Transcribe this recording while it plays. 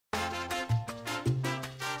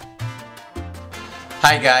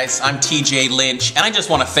Hi guys, I'm TJ Lynch, and I just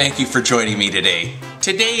want to thank you for joining me today.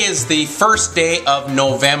 Today is the first day of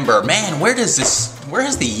November. Man, where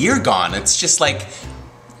has the year gone? It's just like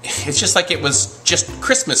it was just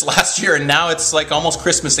Christmas last year, and now it's like almost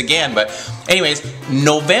Christmas again. But anyways,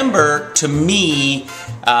 November to me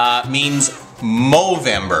means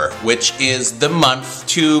MOvember, which is the month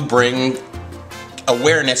to bring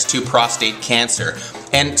awareness to prostate cancer.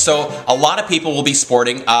 And so a lot of people will be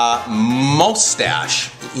sporting a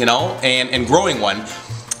MOustache, you know, and growing one.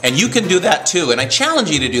 And you can do that too. And I challenge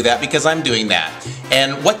you to do that because I'm doing that.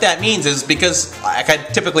 And what that means is because I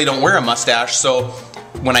typically don't wear a mustache, so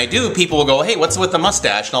when I do, people will go, hey, what's with the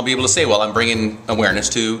mustache? And I'll be able to say, well, I'm bringing awareness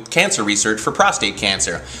to cancer research for prostate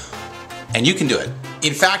cancer. And you can do it.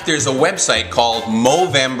 In fact, there's a website called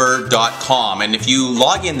MOvember.com, and if you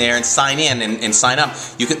log in there and sign in and sign up,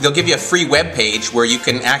 they'll give you a free web page where you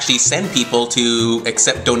can actually send people to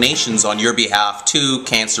accept donations on your behalf to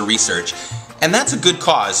cancer research. And that's a good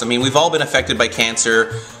cause. I mean, we've all been affected by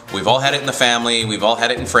cancer, we've all had it in the family, we've all had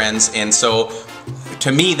it in friends, and so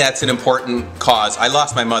to me that's an important cause. I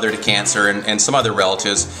lost my mother to cancer and some other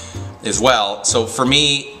relatives as well, so for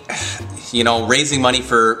me, you know, raising money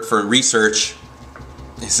for research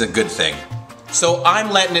is a good thing. So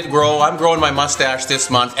I'm letting it grow. I'm growing my mustache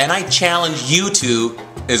this month, and I challenge you to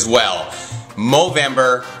as well.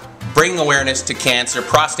 MOvember, bring awareness to cancer,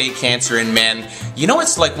 prostate cancer in men. You know,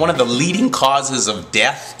 it's like one of the leading causes of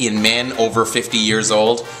death in men over 50 years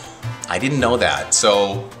old. I didn't know that.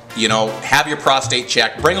 So, you know, have your prostate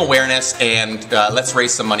checked, bring awareness, and let's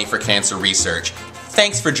raise some money for cancer research.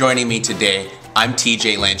 Thanks for joining me today. I'm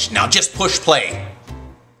TJ Lynch. Now just push play.